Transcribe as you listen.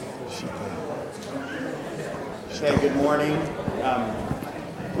Okay, good morning.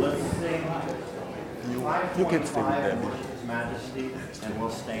 Let's sing You can stay with 525, them. Worship His Majesty, and we'll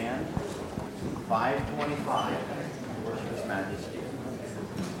stand. 525, Worship His Majesty.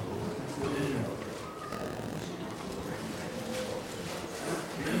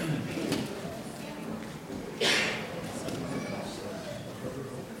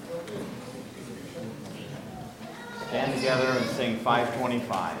 Stand together and sing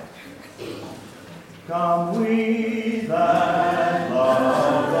 525. Come we that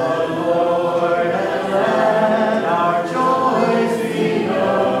love the Lord, and let our joys be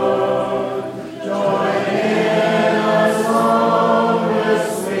known. Join in a song with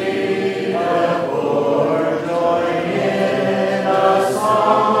sweet accord. Join in a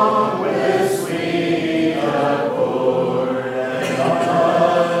song with sweet accord. And let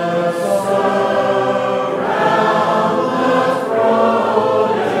us around the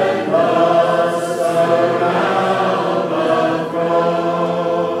throne, and thus around the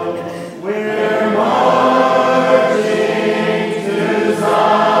throne. We're marching to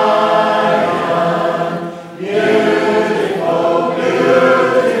Zion, beautiful,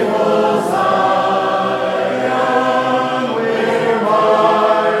 beautiful Zion. We're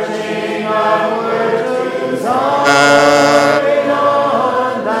marching upward to Zion,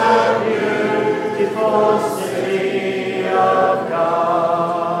 that beautiful city of God.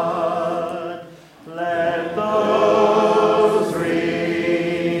 Let those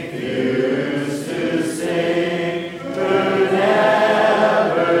refuse to sing who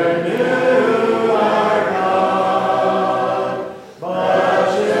never knew our God, but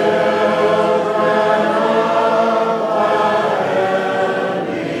children of the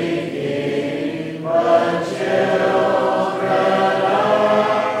heavenly King, but children of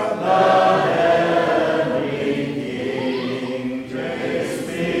the heavenly King. Praise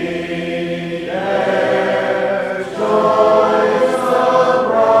be their joys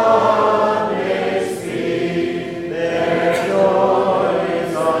abroad, may speak their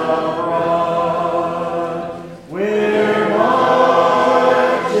joys abroad. We're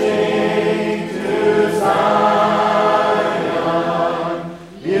marching to Zion,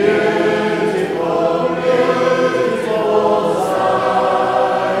 beautiful, beautiful Zion.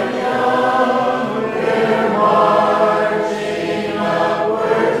 We're marching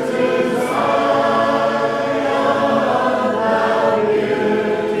upward to Zion, that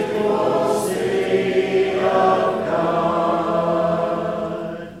beautiful city of God.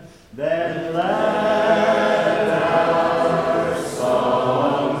 Then let our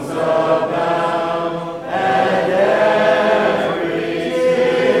songs abound, and every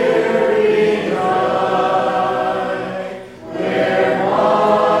tear be dry. We're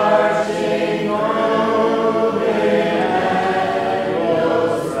marching on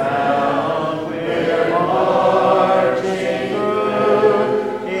Emmanuel's round. We're marching through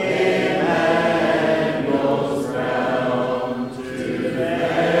Emmanuel's round to their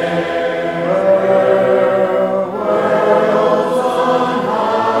worlds on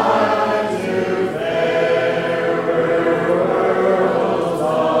high, to their worlds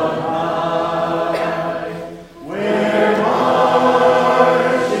on high. We're marching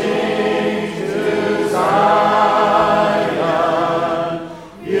to Zion,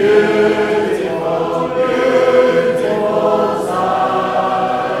 beautiful, beautiful Zion.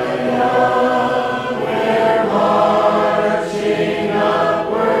 We're marching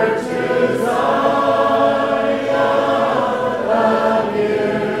upward to Zion, the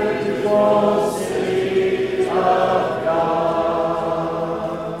beautiful city of God.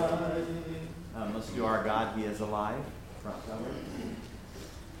 Let's do our God, He is alive. Front cover.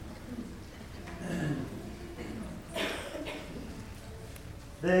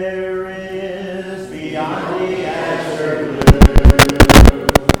 There is beyond the azure blue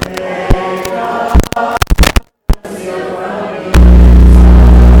a God still running inside.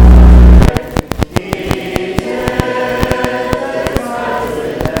 He takes us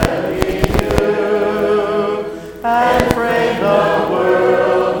with every dew and frame the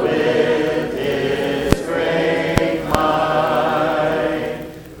world with His great might.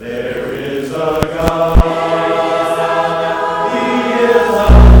 There is a God. He is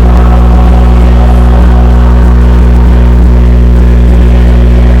alive.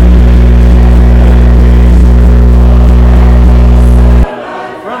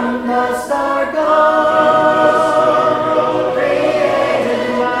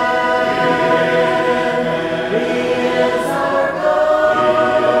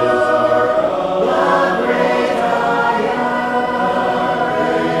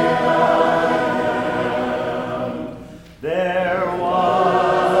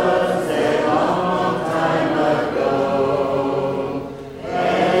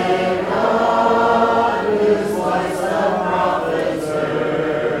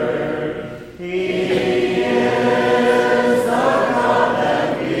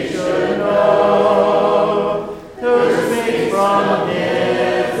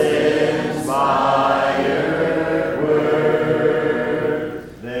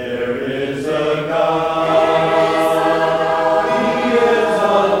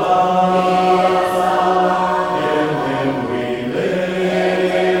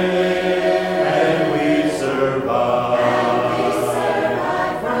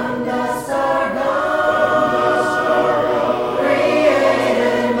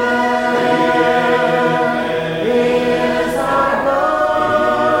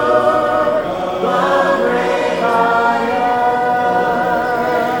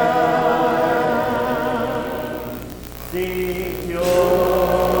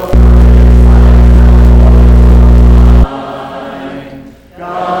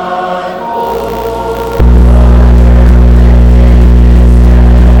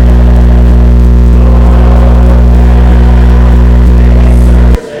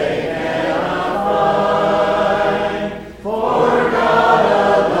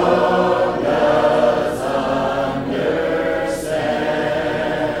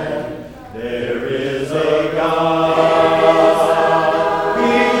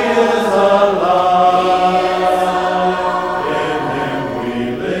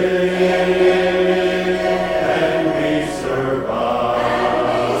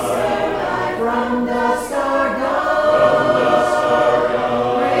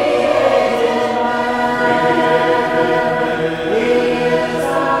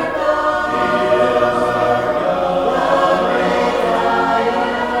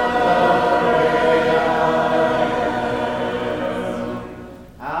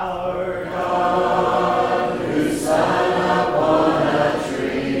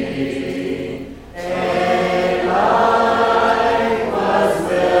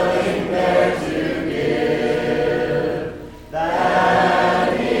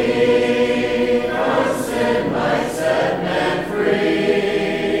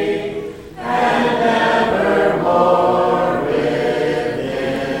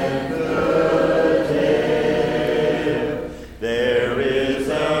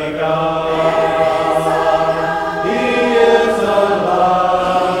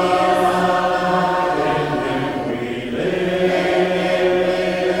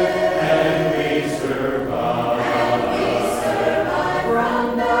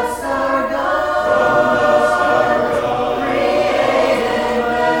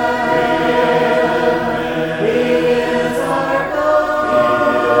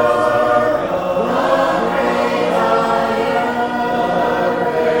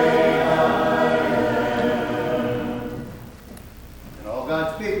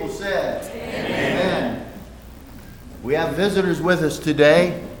 visitors with us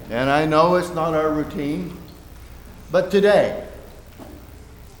today, and I know it's not our routine, but today,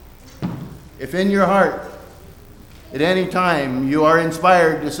 if in your heart at any time you are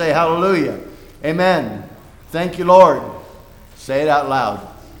inspired to say hallelujah, amen, thank you, Lord, say it out loud.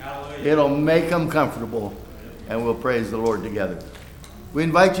 Hallelujah. It'll make them comfortable, and we'll praise the Lord together. We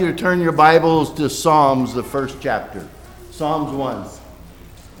invite you to turn your Bibles to Psalms, the first chapter. Psalms 1.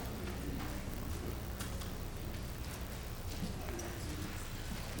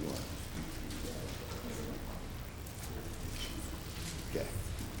 Okay.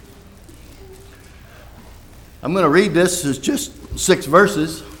 I'm going to read this as just 6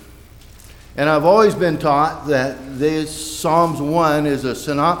 verses. And I've always been taught that this Psalms 1 is a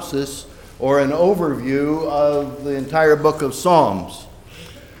synopsis or an overview of the entire book of Psalms.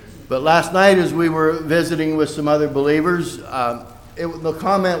 But last night as we were visiting with some other believers, the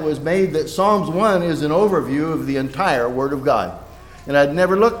comment was made that Psalms 1 is an overview of the entire Word of God. And I'd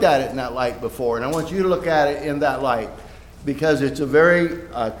never looked at it in that light before. And I want you to look at it in that light because it's a very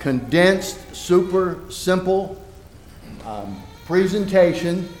condensed, super simple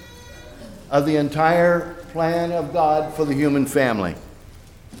presentation of the entire plan of God for the human family.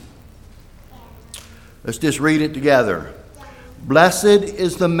 Let's just read it together. Blessed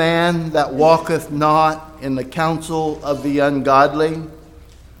is the man that walketh not in the counsel of the ungodly,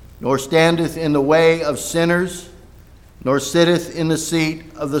 nor standeth in the way of sinners, nor sitteth in the seat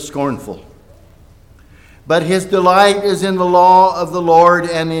of the scornful. But his delight is in the law of the Lord,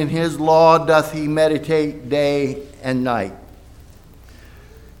 and in his law doth he meditate day and night.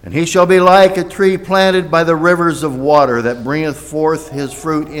 And he shall be like a tree planted by the rivers of water, that bringeth forth his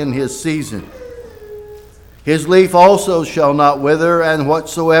fruit in his season. His leaf also shall not wither, and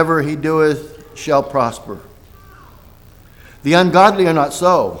whatsoever he doeth shall prosper. The ungodly are not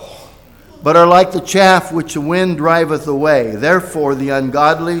so, but are like the chaff which the wind driveth away. Therefore the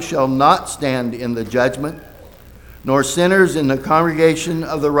ungodly shall not stand in the judgment, nor sinners in the congregation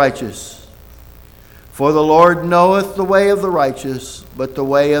of the righteous. For the Lord knoweth the way of the righteous, but the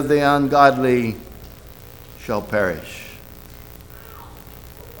way of the ungodly shall perish.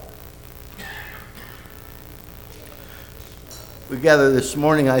 We gather this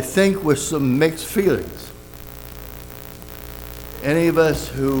morning, I think, with some mixed feelings. Any of us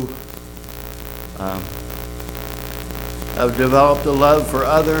who have developed a love for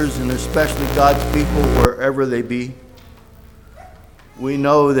others, and especially God's people, wherever they be, we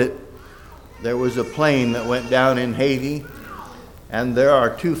know that there was a plane that went down in Haiti, and there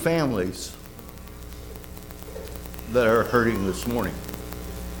are 2 families that are hurting this morning.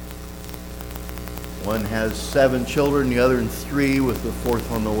 One has 7 children, the other 3, with the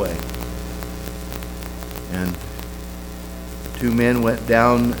 4th on the way. And 2 men went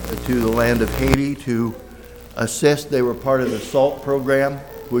down to the land of Haiti to assist. They were part of the SALT program,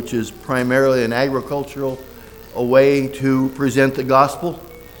 which is primarily an agricultural way to present the gospel.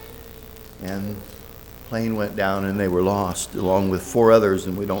 And the plane went down and they were lost, along with 4 others,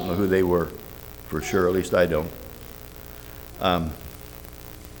 and we don't know who they were for sure, at least I don't.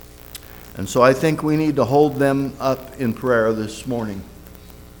 And so I think we need to hold them up in prayer this morning.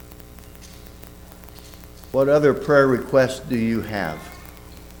 What other prayer requests do you have?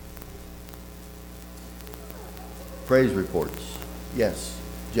 Praise reports. Yes,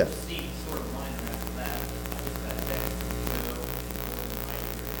 Jeff.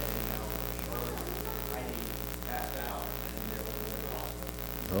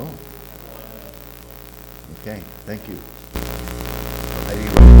 Oh. Okay, thank you.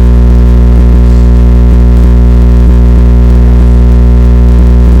 Heidi.